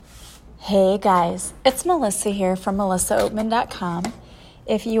Hey guys, it's Melissa here from melissaoatman.com.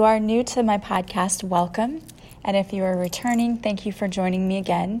 If you are new to my podcast, welcome. And if you are returning, thank you for joining me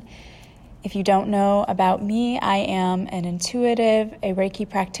again. If you don't know about me, I am an intuitive, a Reiki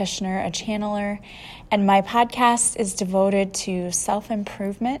practitioner, a channeler, and my podcast is devoted to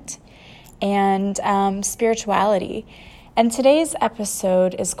self-improvement and spirituality. And today's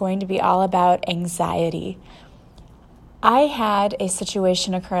episode is going to be all about anxiety. I had a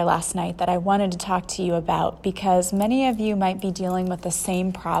situation occur last night that I wanted to talk to you about because many of you might be dealing with the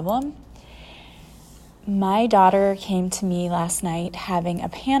same problem. My daughter came to me last night having a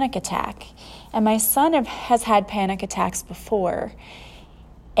panic attack, and my son has had panic attacks before.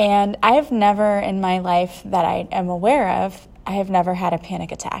 And I have never in my life that I am aware of, I have never had a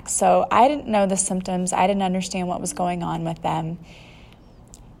panic attack. So I didn't know the symptoms. I didn't understand what was going on with them.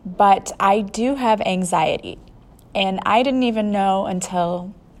 But I do have anxiety. And I didn't even know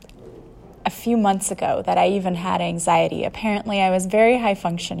until a few months ago that I even had anxiety. Apparently, I was very high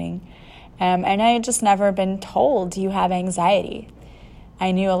functioning, and I had just never been told you have anxiety.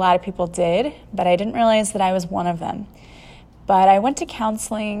 I knew a lot of people did, but I didn't realize that I was one of them. But I went to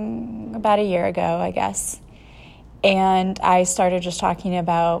counseling about a year ago, I guess, and I started just talking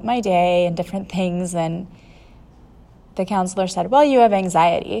about my day and different things, and the counselor said, well, you have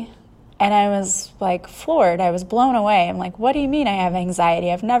anxiety. And I was like floored. I was blown away. I'm like, what do you mean I have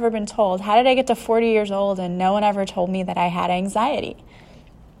anxiety? I've never been told. How did I get to 40 years old and no one ever told me that I had anxiety?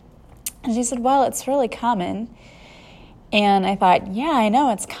 And she said, well, it's really common. And I thought, yeah, I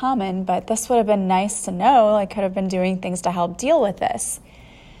know it's common, but this would have been nice to know. I could have been doing things to help deal with this.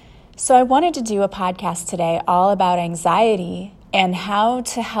 So I wanted to do a podcast today all about anxiety and how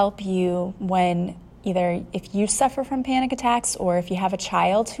to help you when either if you suffer from panic attacks or if you have a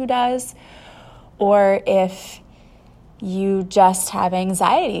child who does, or if you just have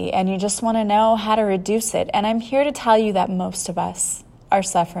anxiety and you just want to know how to reduce it. And I'm here to tell you that most of us are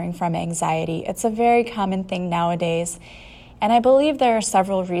suffering from anxiety. It's a very common thing nowadays, and I believe there are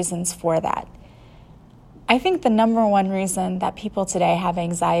several reasons for that. I think the number one reason that people today have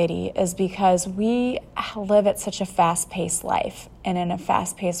anxiety is because we live at such a fast-paced life and in a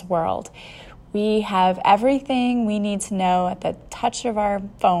fast-paced world. We have everything we need to know at the touch of our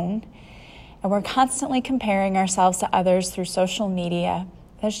phone, and we're constantly comparing ourselves to others through social media.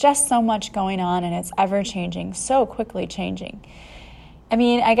 There's just so much going on, and it's ever-changing, so quickly changing. I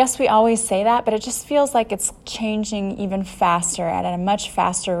mean, I guess we always say that, but it just feels like it's changing even faster at a much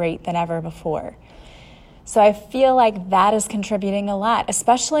faster rate than ever before. So I feel like that is contributing a lot,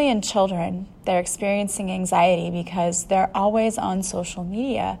 especially in children. They're experiencing anxiety because they're always on social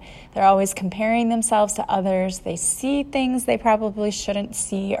media. They're always comparing themselves to others. They see things they probably shouldn't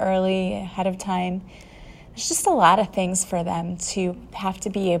see early ahead of time. There's just a lot of things for them to have to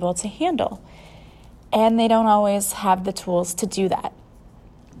be able to handle. And they don't always have the tools to do that.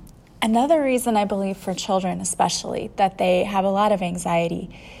 Another reason I believe for children especially that they have a lot of anxiety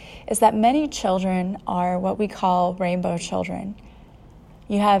is that many children are what we call rainbow children.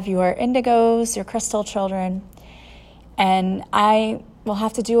 You have your indigos, your crystal children, and I will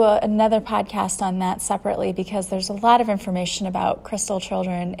have to do another podcast on that separately because there's a lot of information about crystal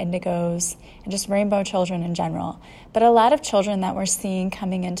children, indigos, and just rainbow children in general. But a lot of children that we're seeing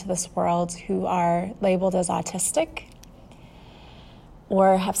coming into this world who are labeled as autistic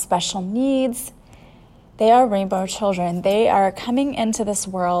or have special needs, they are rainbow children. They are coming into this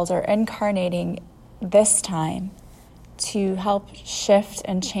world or incarnating this time to help shift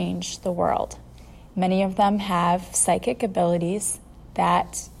and change the world. Many of them have psychic abilities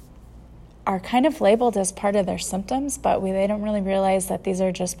that are kind of labeled as part of their symptoms, but they don't really realize that these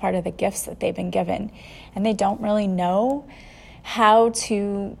are just part of the gifts that they've been given. And they don't really know how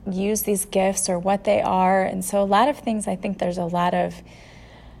to use these gifts or what they are. And so a lot of things, I think there's a lot of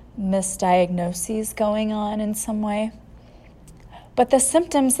misdiagnoses going on in some way. But the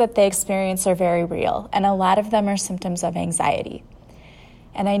symptoms that they experience are very real, and a lot of them are symptoms of anxiety.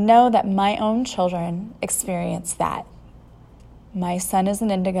 And I know that my own children experience that. My son is an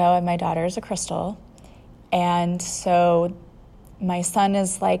indigo and my daughter is a crystal. And so my son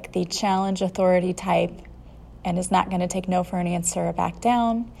is like the challenge authority type and is not going to take no for an answer or back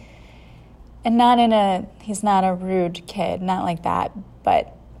down. And he's not a rude kid, not like that,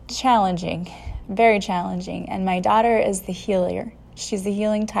 but challenging, very challenging. And my daughter is the healer. She's the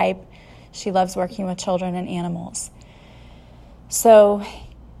healing type. She loves working with children and animals. So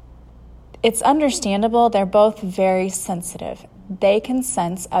it's understandable. They're both very sensitive. They can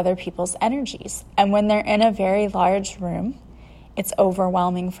sense other people's energies. And when they're in a very large room, it's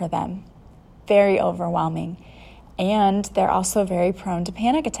overwhelming for them, very overwhelming. And they're also very prone to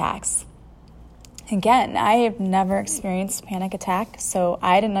panic attacks. Again, I have never experienced a panic attack, so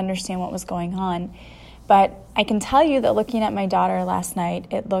I didn't understand what was going on. But I can tell you that looking at my daughter last night,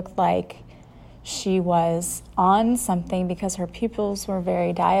 it looked like she was on something because her pupils were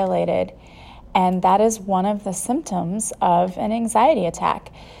very dilated. And that is one of the symptoms of an anxiety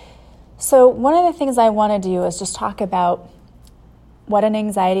attack. So one of the things I want to do is just talk about what an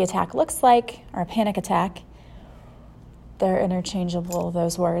anxiety attack looks like, or a panic attack. They're interchangeable,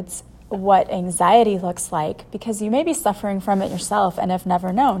 those words. What anxiety looks like, because you may be suffering from it yourself and have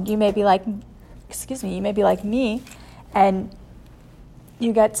never known. You may be like me, and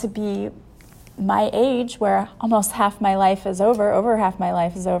you get to be my age where almost half my life is over half my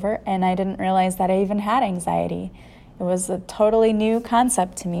life is over, and I didn't realize that I even had anxiety. It was a totally new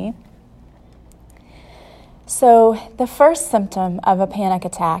concept to me. So the first symptom of a panic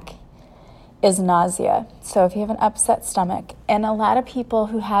attack is nausea. So if you have an upset stomach, and a lot of people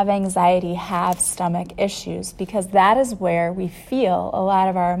who have anxiety have stomach issues, because that is where we feel a lot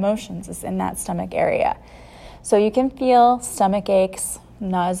of our emotions, is in that stomach area. So you can feel stomach aches,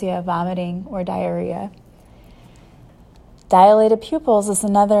 nausea, vomiting, or diarrhea. Dilated pupils is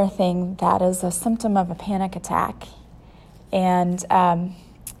another thing that is a symptom of a panic attack. And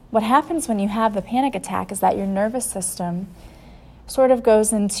what happens when you have the panic attack is that your nervous system sort of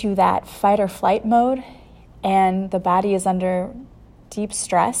goes into that fight or flight mode, and the body is under deep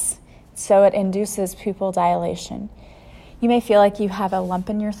stress, so it induces pupil dilation. You may feel like you have a lump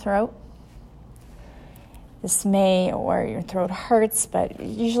in your throat. Or your throat hurts, but it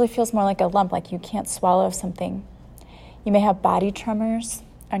usually feels more like a lump, like you can't swallow something. You may have body tremors,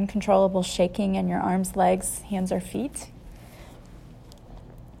 uncontrollable shaking in your arms, legs, hands, or feet.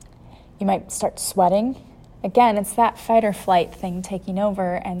 You might start sweating. Again, it's that fight or flight thing taking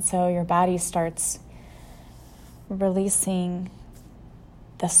over, and so your body starts releasing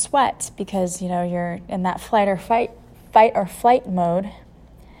the sweat because, you're in that fight or flight mode.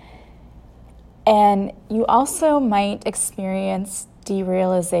 And you also might experience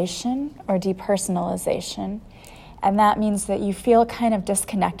derealization or depersonalization. And that means that you feel kind of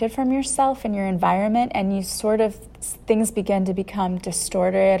disconnected from yourself and your environment, and things begin to become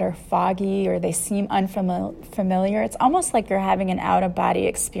distorted or foggy, or they seem unfamiliar. It's almost like you're having an out-of-body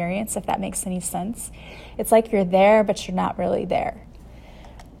experience, if that makes any sense. It's like you're there, but you're not really there.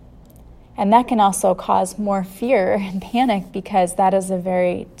 And that can also cause more fear and panic, because that is a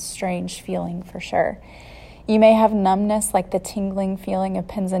very strange feeling for sure. You may have numbness, like the tingling feeling of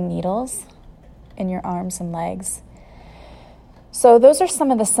pins and needles in your arms and legs. So those are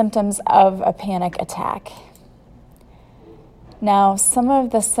some of the symptoms of a panic attack. Now, some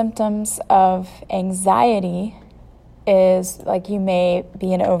of the symptoms of anxiety is like you may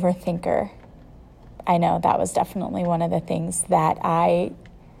be an overthinker. I know that was definitely one of the things that I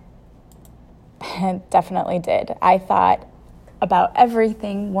definitely did. I thought about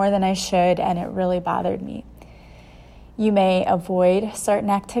everything more than I should, and it really bothered me. You may avoid certain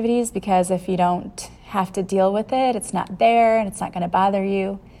activities because if you don't have to deal with it, it's not there and it's not going to bother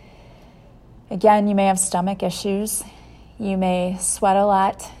you. Again, you may have stomach issues. You may sweat a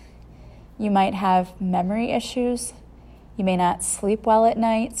lot. You might have memory issues. You may not sleep well at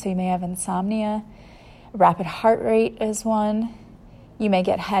night, so you may have insomnia. Rapid heart rate is one. You may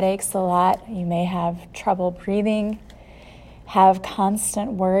get headaches a lot. You may have trouble breathing, have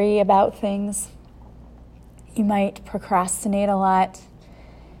constant worry about things. You might procrastinate a lot,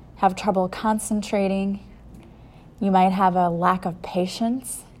 have trouble concentrating. You might have a lack of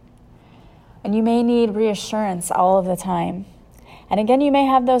patience. And you may need reassurance all of the time. And again, you may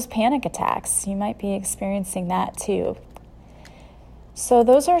have those panic attacks. You might be experiencing that too. So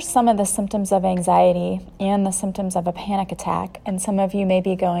those are some of the symptoms of anxiety and the symptoms of a panic attack. And some of you may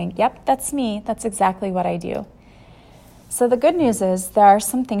be going, yep, that's me. That's exactly what I do. So the good news is there are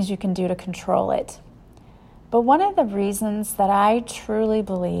some things you can do to control it. But one of the reasons that I truly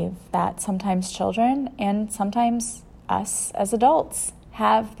believe that sometimes children and sometimes us as adults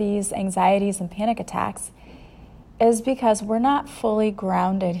have these anxieties and panic attacks is because we're not fully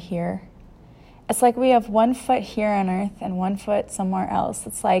grounded here. It's like we have 1 foot here on earth and 1 foot somewhere else.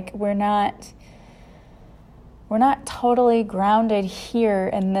 It's like we're not totally grounded here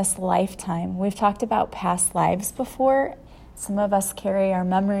in this lifetime. We've talked about past lives before. Some of us carry our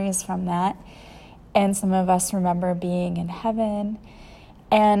memories from that, and some of us remember being in heaven.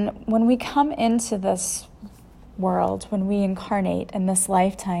 And when we come into this world, when we incarnate in this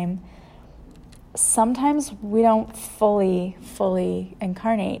lifetime, sometimes we don't fully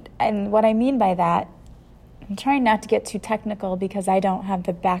incarnate. And what I mean by that, I'm trying not to get too technical because I don't have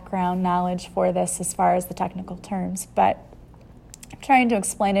the background knowledge for this as far as the technical terms, but I'm trying to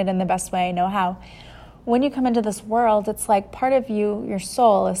explain it in the best way I know how. When you come into this world, it's like part of you, your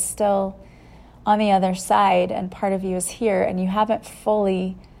soul, is still on the other side, and part of you is here, and you haven't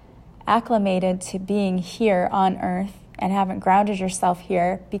fully acclimated to being here on earth and haven't grounded yourself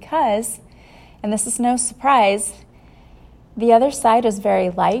here because, and this is no surprise, the other side is very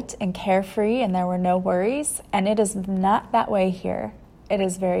light and carefree and there were no worries, and it is not that way here. It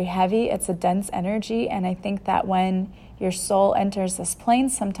is very heavy, it's a dense energy, and I think that when your soul enters this plane,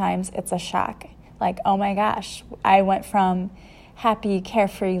 sometimes it's a shock. Like, oh my gosh, I went from happy,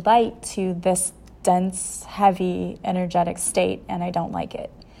 carefree light to this dense, heavy, energetic state, and I don't like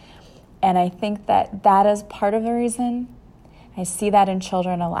it. And I think that that is part of the reason. I see that in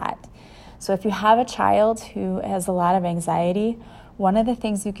children a lot. So if you have a child who has a lot of anxiety, one of the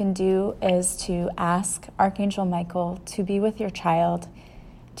things you can do is to ask Archangel Michael to be with your child,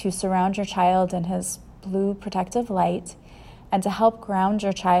 to surround your child in his blue protective light, and to help ground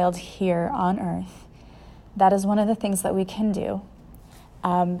your child here on earth. That is one of the things that we can do,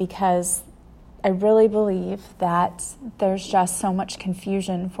 because I really believe that there's just so much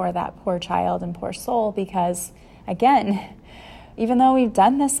confusion for that poor child and poor soul because, again, even though we've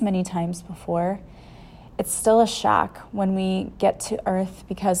done this many times before, it's still a shock when we get to earth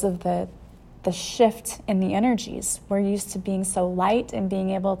because of the shift in the energies. We're used to being so light and being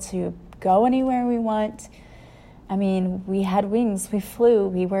able to go anywhere we want. I mean, we had wings, we flew,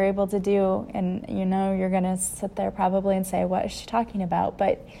 we were able to do, and you're going to sit there probably and say, what is she talking about?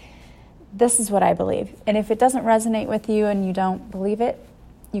 But this is what I believe. And if it doesn't resonate with you and you don't believe it,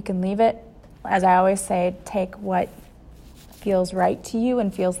 you can leave it. As I always say, take what feels right to you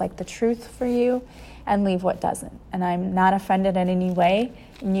and feels like the truth for you and leave what doesn't. And I'm not offended in any way,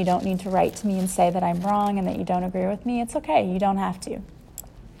 and you don't need to write to me and say that I'm wrong and that you don't agree with me. It's okay. You don't have to.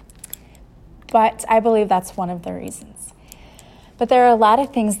 But I believe that's one of the reasons. But there are a lot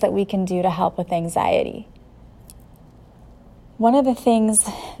of things that we can do to help with anxiety. One of the things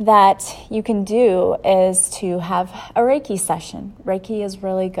that you can do is to have a Reiki session. Reiki is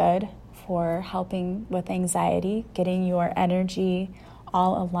really good for helping with anxiety, getting your energy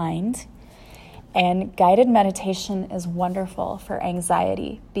all aligned. And guided meditation is wonderful for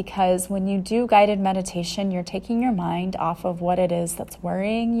anxiety because when you do guided meditation, you're taking your mind off of what it is that's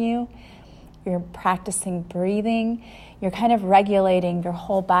worrying you. You're practicing breathing. You're kind of regulating your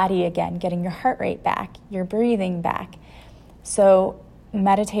whole body again, getting your heart rate back, your breathing back. So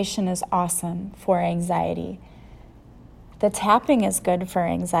meditation is awesome for anxiety. The tapping is good for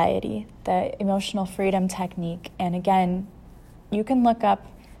anxiety, the emotional freedom technique. And again, you can look up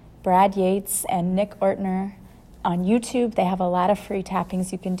Brad Yates and Nick Ortner on YouTube. They have a lot of free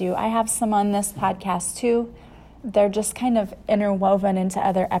tappings you can do. I have some on this podcast too. They're just kind of interwoven into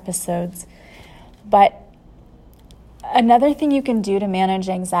other episodes. But another thing you can do to manage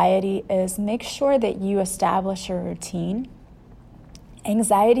anxiety is make sure that you establish a routine.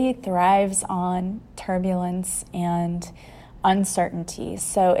 Anxiety thrives on turbulence and uncertainty.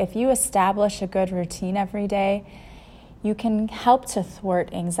 So if you establish a good routine every day, you can help to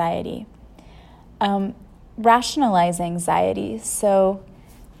thwart anxiety. Rationalize anxiety. So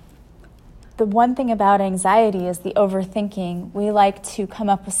the one thing about anxiety is the overthinking. We like to come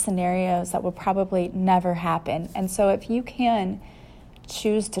up with scenarios that will probably never happen. And so if you can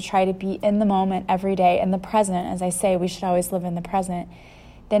choose to try to be in the moment every day, in the present, as I say, we should always live in the present,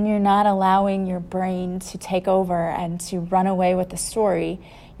 then you're not allowing your brain to take over and to run away with the story.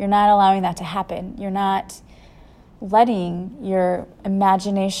 You're not allowing that to happen. You're not letting your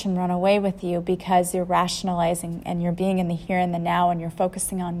imagination run away with you because you're rationalizing and you're being in the here and the now and you're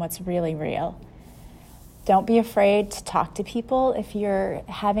focusing on what's really real. Don't be afraid to talk to people if you're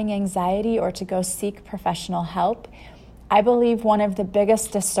having anxiety or to go seek professional help. I believe one of the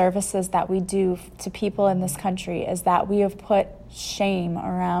biggest disservices that we do to people in this country is that we have put shame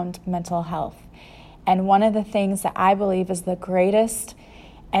around mental health. And one of the things that I believe is the greatest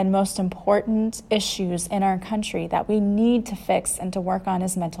and most important issues in our country that we need to fix and to work on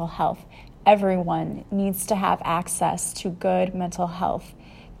is mental health. Everyone needs to have access to good mental health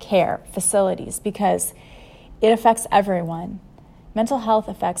care facilities because it affects everyone. Mental health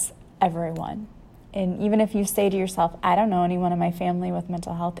affects everyone. And even if you say to yourself, I don't know anyone in my family with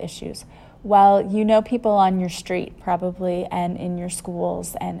mental health issues, well, you know people on your street probably and in your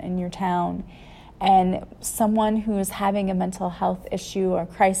schools and in your town. And someone who is having a mental health issue or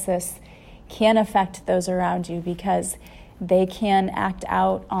crisis can affect those around you because they can act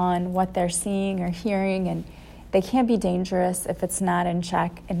out on what they're seeing or hearing, and they can be dangerous if it's not in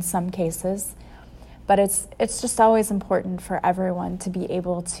check in some cases. But it's just always important for everyone to be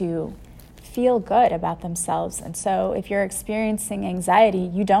able to feel good about themselves. And so if you're experiencing anxiety,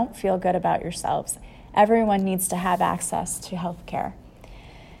 you don't feel good about yourselves. Everyone needs to have access to healthcare.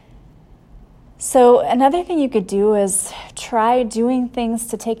 So another thing you could do is try doing things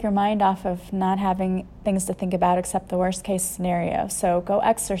to take your mind off of not having things to think about except the worst case scenario. So go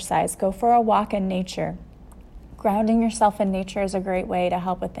exercise, go for a walk in nature. Grounding yourself in nature is a great way to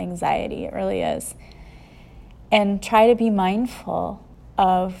help with anxiety. It really is. And try to be mindful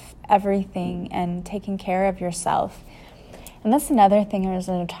of everything and taking care of yourself. And that's another thing I was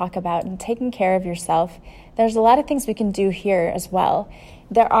going to talk about, and taking care of yourself. There's a lot of things we can do here as well.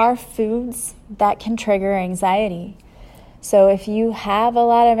 There are foods that can trigger anxiety. So if you have a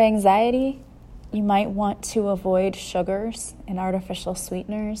lot of anxiety, you might want to avoid sugars and artificial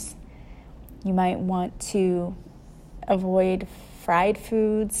sweeteners. You might want to avoid fried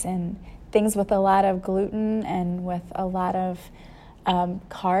foods and things with a lot of gluten and with a lot of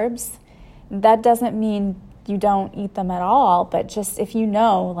carbs. That doesn't mean you don't eat them at all, but just if you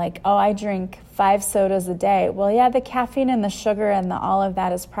know, like, oh, I drink 5 sodas a day. Well, yeah, the caffeine and the sugar and all of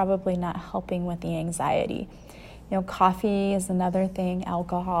that is probably not helping with the anxiety. Coffee is another thing,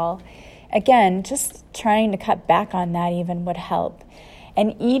 alcohol. Again, just trying to cut back on that even would help.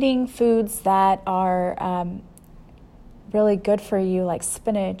 And eating foods that are really good for you, like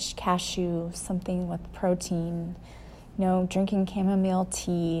spinach, cashew, something with protein, drinking chamomile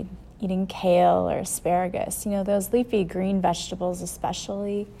tea, eating kale or asparagus, those leafy green vegetables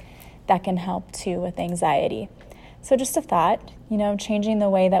especially, that can help too with anxiety. So just a thought, changing the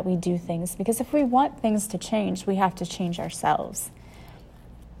way that we do things, because if we want things to change, we have to change ourselves.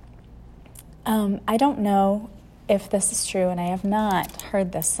 I don't know if this is true, and I have not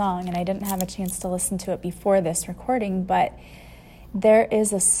heard this song, and I didn't have a chance to listen to it before this recording, but there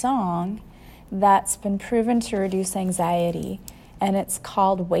is a song that's been proven to reduce anxiety, and it's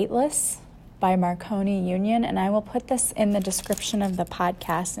called Weightless by Marconi Union, and I will put this in the description of the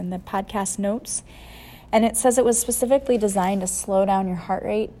podcast, in the podcast notes. And it says it was specifically designed to slow down your heart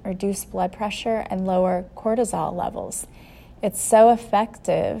rate, reduce blood pressure, and lower cortisol levels. It's so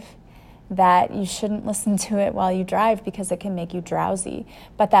effective that you shouldn't listen to it while you drive because it can make you drowsy.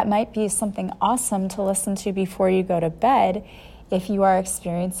 But that might be something awesome to listen to before you go to bed if you are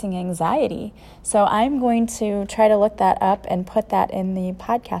experiencing anxiety. So I'm going to try to look that up and put that in the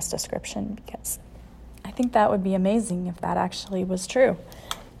podcast description, because I think that would be amazing if that actually was true.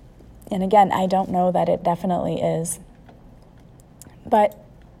 And again, I don't know that it definitely is. But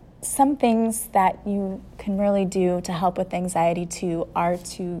some things that you can really do to help with anxiety too are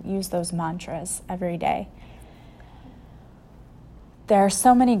to use those mantras every day. There are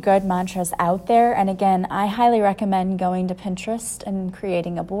so many good mantras out there, and again, I highly recommend going to Pinterest and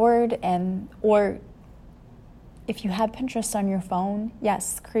creating a board, or if you have Pinterest on your phone,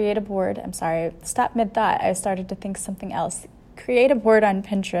 yes, create a board. I'm sorry, stop mid-thought. I started to think something else. Create a board on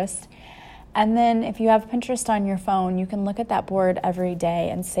Pinterest, and then if you have Pinterest on your phone, you can look at that board every day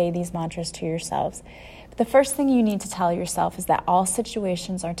and say these mantras to yourselves. But the first thing you need to tell yourself is that all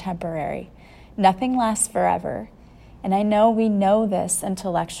situations are temporary. Nothing lasts forever. And I know we know this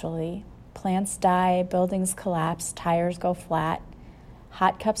intellectually. Plants die, buildings collapse, tires go flat,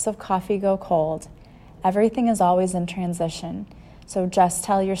 hot cups of coffee go cold. Everything is always in transition. So just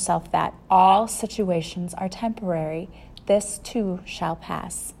tell yourself that all situations are temporary. This too shall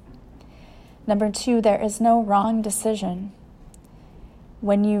pass. Number 2, there is no wrong decision.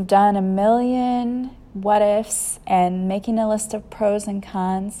 When you've done a million what ifs and making a list of pros and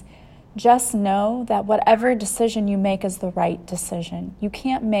cons, just know that whatever decision you make is the right decision. You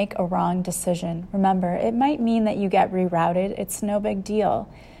can't make a wrong decision. Remember, it might mean that you get rerouted. It's no big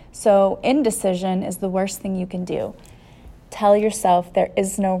deal. So indecision is the worst thing you can do. Tell yourself there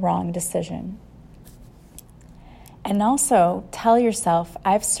is no wrong decision. And also tell yourself,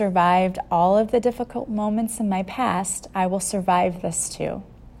 I've survived all of the difficult moments in my past. I will survive this too.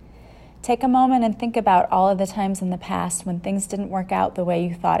 Take a moment and think about all of the times in the past when things didn't work out the way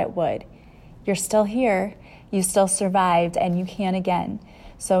you thought it would. You're still here, you still survived, and you can again.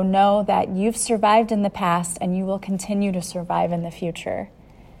 So know that you've survived in the past and you will continue to survive in the future.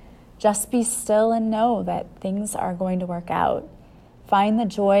 Just be still and know that things are going to work out. Find the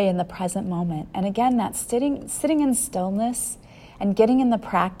joy in the present moment. And again, that sitting in stillness and getting in the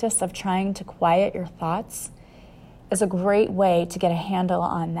practice of trying to quiet your thoughts is a great way to get a handle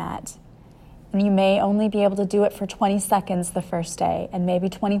on that. And you may only be able to do it for 20 seconds the first day, and maybe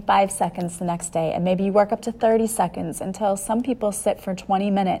 25 seconds the next day, and maybe you work up to 30 seconds until some people sit for 20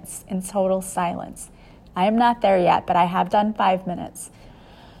 minutes in total silence. I am not there yet, but I have done 5 minutes.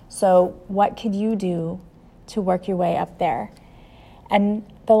 So what could you do to work your way up there? And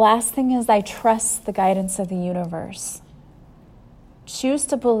The last thing is I trust the guidance of the universe. Choose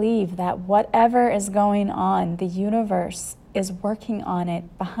to believe that whatever is going on, the universe is working on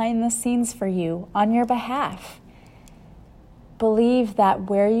it behind the scenes for you on your behalf. Believe that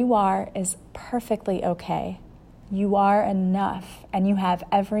where you are is perfectly okay. You are enough and you have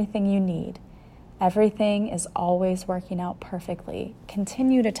everything you need. Everything is always working out perfectly.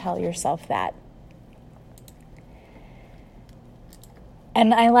 Continue to tell yourself that.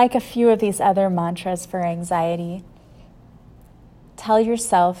 And I like a few of these other mantras for anxiety. Tell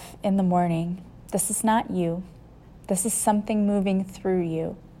yourself in the morning, this is not you. This is something moving through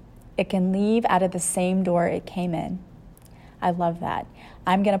you. It can leave out of the same door it came in. I love that.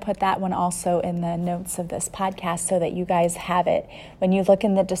 I'm going to put that one also in the notes of this podcast so that you guys have it. When you look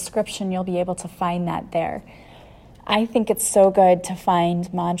in the description, you'll be able to find that there. I think it's so good to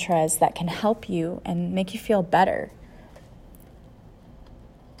find mantras that can help you and make you feel better.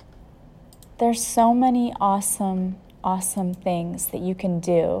 There's so many awesome things that you can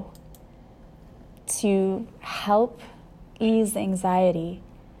do to help ease anxiety.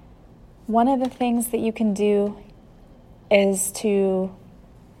 One of the things that you can do is to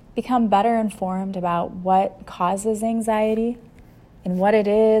become better informed about what causes anxiety and what it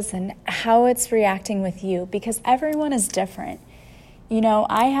is and how it's reacting with you, because everyone is different. You know,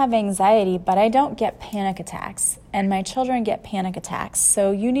 I have anxiety, but I don't get panic attacks, and my children get panic attacks.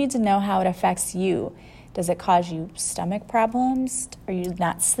 So you need to know how it affects you. Does it cause you stomach problems? Are you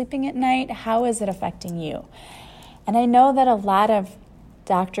not sleeping at night? How is it affecting you? And I know that a lot of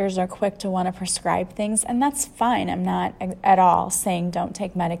doctors are quick to want to prescribe things, and that's fine. I'm not at all saying don't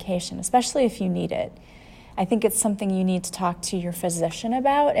take medication, especially if you need it. I think it's something you need to talk to your physician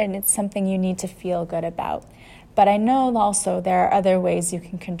about, and it's something you need to feel good about. But I know also there are other ways you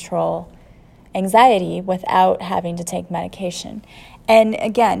can control anxiety without having to take medication. And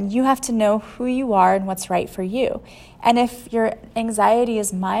again, you have to know who you are and what's right for you. And if your anxiety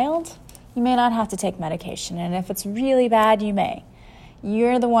is mild, you may not have to take medication. And if it's really bad, you may.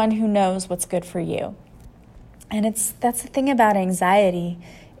 You're the one who knows what's good for you. And that's the thing about anxiety,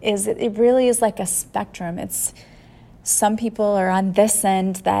 is it really is like a spectrum. Some people are on this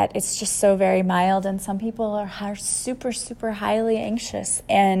end that it's just so very mild, and some people are super, super highly anxious.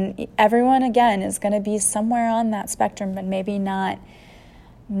 And everyone, again, is going to be somewhere on that spectrum, but maybe not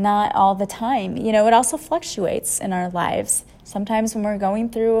all the time. You know, it also fluctuates in our lives. Sometimes when we're going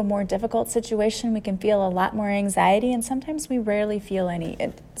through a more difficult situation, we can feel a lot more anxiety, and sometimes we rarely feel any.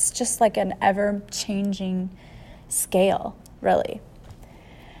 It's just like an ever-changing scale, really.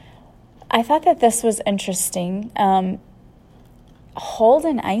 I thought that this was interesting. Hold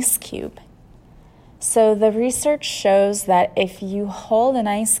an ice cube. So the research shows that if you hold an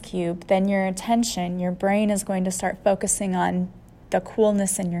ice cube, then your attention, your brain is going to start focusing on the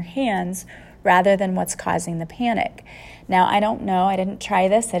coolness in your hands rather than what's causing the panic. Now, I don't know. I didn't try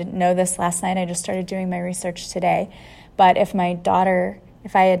this. I didn't know this last night. I just started doing my research today. But if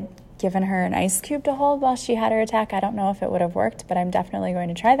I had given her an ice cube to hold while she had her attack, I don't know if it would have worked, but I'm definitely going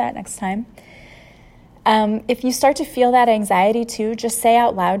to try that next time. If you start to feel that anxiety too, just say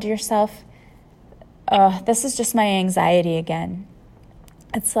out loud to yourself, this is just my anxiety again.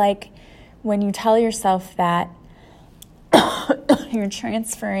 It's like when you tell yourself that, you're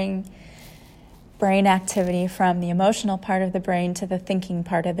transferring brain activity from the emotional part of the brain to the thinking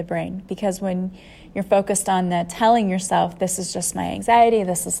part of the brain. Because when you're focused on the telling yourself, this is just my anxiety,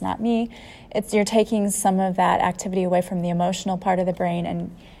 this is not me, you're taking some of that activity away from the emotional part of the brain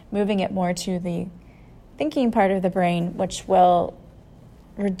and moving it more to the thinking part of the brain, which will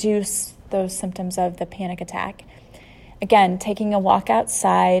reduce those symptoms of the panic attack. Again, taking a walk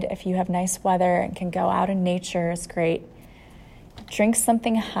outside, if you have nice weather and can go out in nature, is great. Drink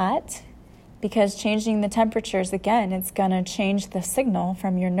something hot, because changing the temperatures, again, it's going to change the signal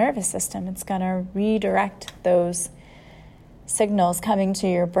from your nervous system. It's going to redirect those signals coming to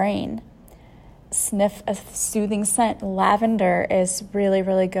your brain. Sniff a soothing scent. Lavender is really,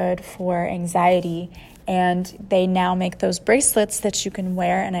 really good for anxiety. And they now make those bracelets that you can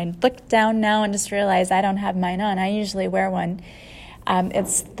wear. And I looked down now and just realized I don't have mine on. I usually wear one.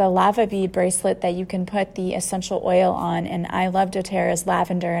 It's the lava bead bracelet that you can put the essential oil on, and I love doTERRA's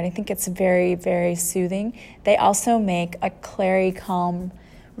lavender, and I think it's very, very soothing. They also make a Clary Calm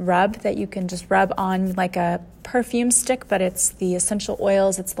rub that you can just rub on like a perfume stick, but it's the essential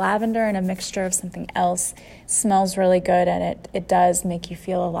oils, it's lavender and a mixture of something else. It smells really good, and it does make you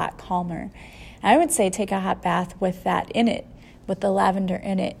feel a lot calmer. I would say take a hot bath with that in it, with the lavender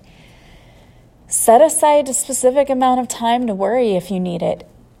in it. Set aside a specific amount of time to worry if you need it.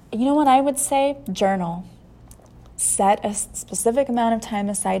 You know what I would say? Journal. Set a specific amount of time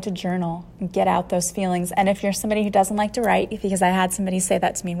aside to journal and get out those feelings. And if you're somebody who doesn't like to write, because I had somebody say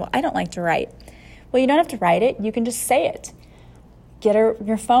that to me, well, I don't like to write. Well, you don't have to write it. You can just say it. Get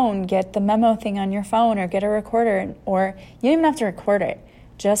your phone, get the memo thing on your phone, or get a recorder, or you don't even have to record it.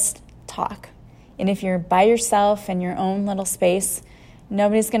 Just talk. And if you're by yourself in your own little space,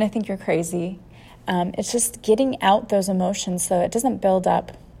 nobody's going to think you're crazy. It's just getting out those emotions so it doesn't build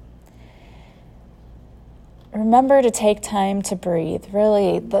up. Remember to take time to breathe.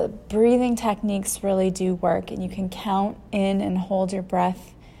 Really, the breathing techniques really do work, and you can count in and hold your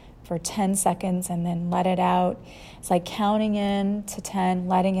breath for 10 seconds and then let it out. It's like counting in to 10,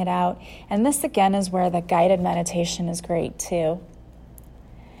 letting it out. And this, again, is where the guided meditation is great, too.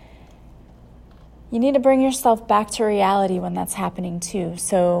 You need to bring yourself back to reality when that's happening, too.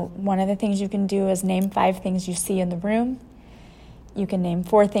 So one of the things you can do is name 5 things you see in the room. You can name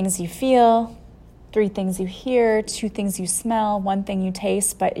 4 things you feel, 3 things you hear, 2 things you smell, 1 thing you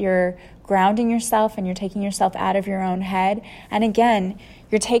taste, but you're grounding yourself and you're taking yourself out of your own head. And again,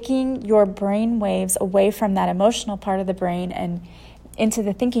 you're taking your brain waves away from that emotional part of the brain and into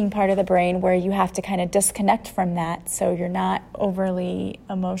the thinking part of the brain, where you have to kind of disconnect from that so you're not overly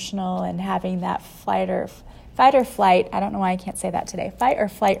emotional and having that fight or flight. I don't know why I can't say that today. Fight or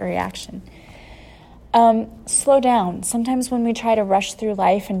flight reaction. Slow down. Sometimes when we try to rush through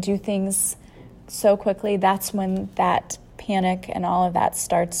life and do things so quickly, that's when that panic and all of that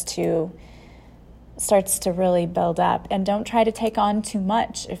starts to really build up. And don't try to take on too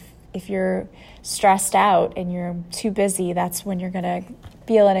much. If you're stressed out and you're too busy, that's when you're going to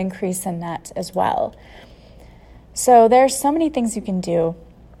feel an increase in that as well. So there's so many things you can do,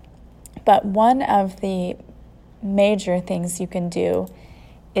 but one of the major things you can do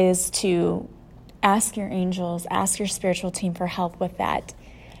is to ask your angels, ask your spiritual team for help with that.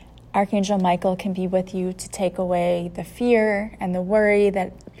 Archangel Michael can be with you to take away the fear and the worry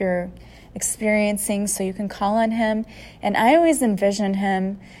that you're experiencing, so you can call on him. And I always envision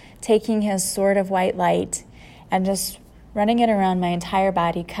him taking his sword of white light and just running it around my entire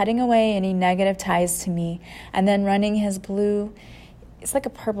body, cutting away any negative ties to me, and then running his blue, it's like a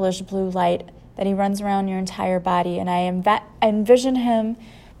purplish blue light that he runs around your entire body. And I envision him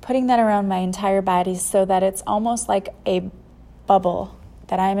putting that around my entire body so that it's almost like a bubble,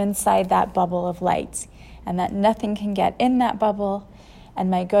 that I'm inside that bubble of light, and that nothing can get in that bubble, and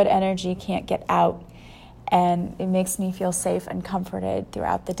my good energy can't get out. And it makes me feel safe and comforted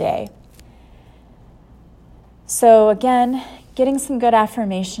throughout the day. So again, getting some good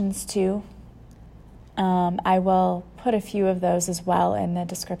affirmations too. I will put a few of those as well in the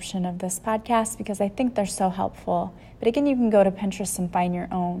description of this podcast because I think they're so helpful. But again, you can go to Pinterest and find your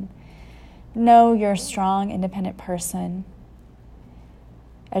own. Know you're a strong, independent person.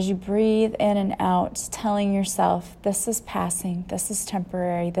 As you breathe in and out, telling yourself, this is passing, this is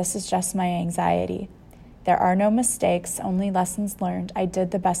temporary, this is just my anxiety. There are no mistakes, only lessons learned. I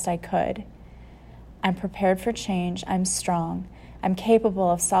did the best I could. I'm prepared for change. I'm strong. I'm capable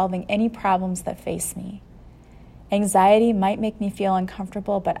of solving any problems that face me. Anxiety might make me feel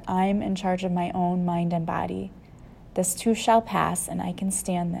uncomfortable, but I'm in charge of my own mind and body. This too shall pass, and I can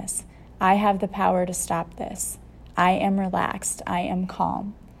stand this. I have the power to stop this. I am relaxed. I am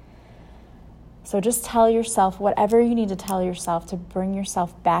calm. So just tell yourself whatever you need to tell yourself to bring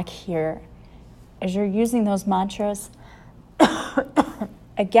yourself back here. As you're using those mantras,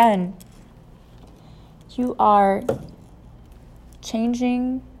 again, you are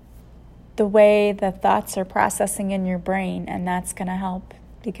changing the way the thoughts are processing in your brain, and that's going to help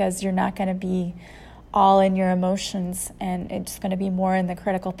because you're not going to be all in your emotions, and it's going to be more in the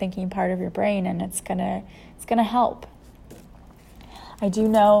critical thinking part of your brain, and it's going to help. I do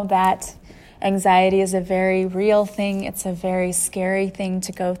know that anxiety is a very real thing. It's a very scary thing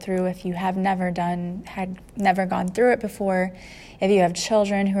to go through if you have never gone through it before. If you have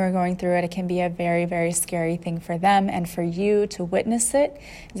children who are going through it, it can be a very, very scary thing for them and for you to witness it.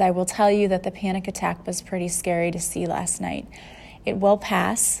 As I will tell you that the panic attack was pretty scary to see last night. It will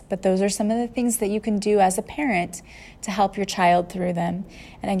pass, but those are some of the things that you can do as a parent to help your child through them.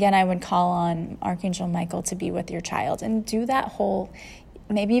 And again, I would call on Archangel Michael to be with your child and do that whole.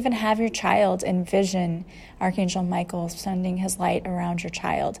 Maybe even have your child envision Archangel Michael sending his light around your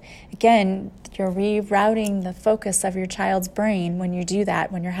child. Again, you're rerouting the focus of your child's brain when you do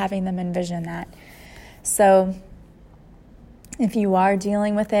that, when you're having them envision that. So if you are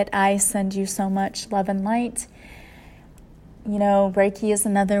dealing with it, I send you so much love and light. You know, Reiki is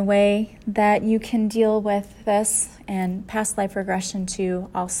another way that you can deal with this, and past life regression too.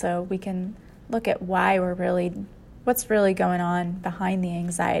 Also, we can look at what's really going on behind the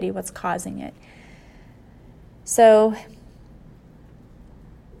anxiety, what's causing it. So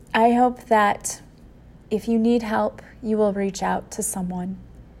I hope that if you need help, you will reach out to someone.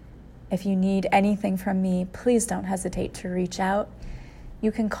 If you need anything from me, please don't hesitate to reach out. You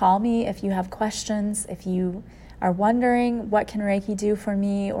can call me if you have questions, if you are wondering what can Reiki do for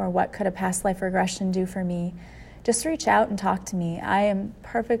me or what could a past life regression do for me. Just reach out and talk to me. I am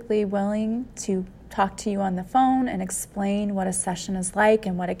perfectly willing to talk to you on the phone and explain what a session is like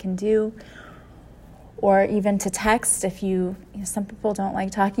and what it can do, or even to text if some people don't like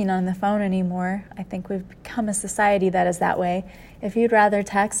talking on the phone anymore. I think we've become a society that is that way. If you'd rather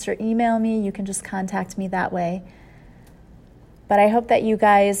text or email me, you can just contact me that way. But I hope that you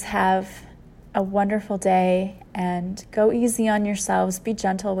guys have a wonderful day and go easy on yourselves. Be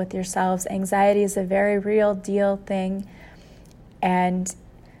gentle with yourselves. Anxiety is a very real deal thing, and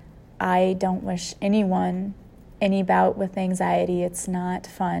I don't wish anyone any bout with anxiety. It's not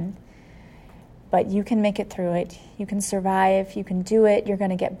fun. But you can make it through it. You can survive. You can do it. You're going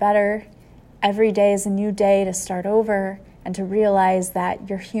to get better. Every day is a new day to start over and to realize that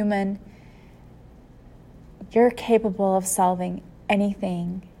you're human. You're capable of solving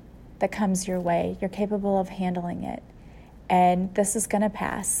anything that comes your way. You're capable of handling it. And this is going to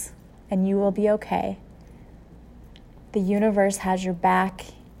pass, and you will be okay. The universe has your back,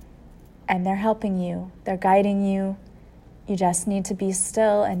 and they're helping you. They're guiding you. You just need to be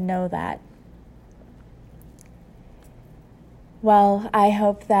still and know that. Well, I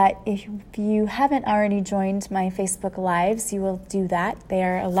hope that if you haven't already joined my Facebook Lives, you will do that. They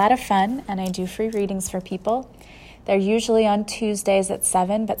are a lot of fun, and I do free readings for people. They're usually on Tuesdays at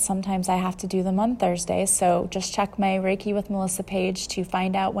 7, but sometimes I have to do them on Thursdays. So just check my Reiki with Melissa page to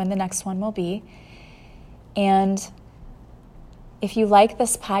find out when the next one will be. And if you like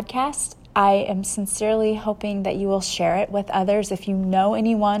this podcast, I am sincerely hoping that you will share it with others. If you know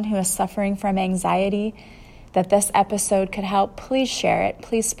anyone who is suffering from anxiety, that this episode could help, please share it.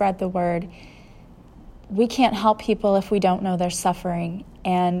 Please spread the word. We can't help people if we don't know they're suffering.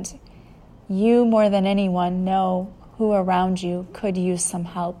 And you, more than anyone, know who around you could use some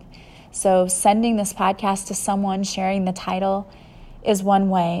help. So sending this podcast to someone, sharing the title, is one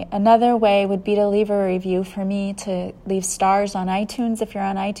way. Another way would be to leave a review for me, to leave stars on iTunes if you're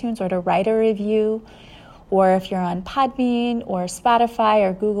on iTunes, or to write a review, or if you're on Podbean or Spotify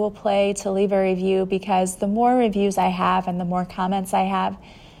or Google Play, to leave a review, because the more reviews I have and the more comments I have,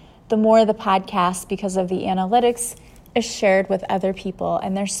 the more the podcast, because of the analytics, is shared with other people.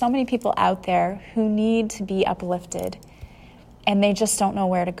 And there's so many people out there who need to be uplifted, and they just don't know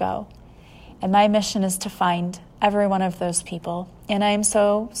where to go. And my mission is to find every one of those people. And I am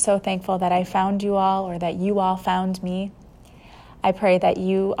so, so thankful that I found you all, or that you all found me. I pray that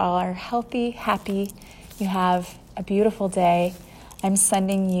you all are healthy, happy. You have a beautiful day. I'm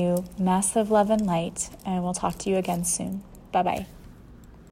sending you massive love and light, and we'll talk to you again soon. Bye-bye.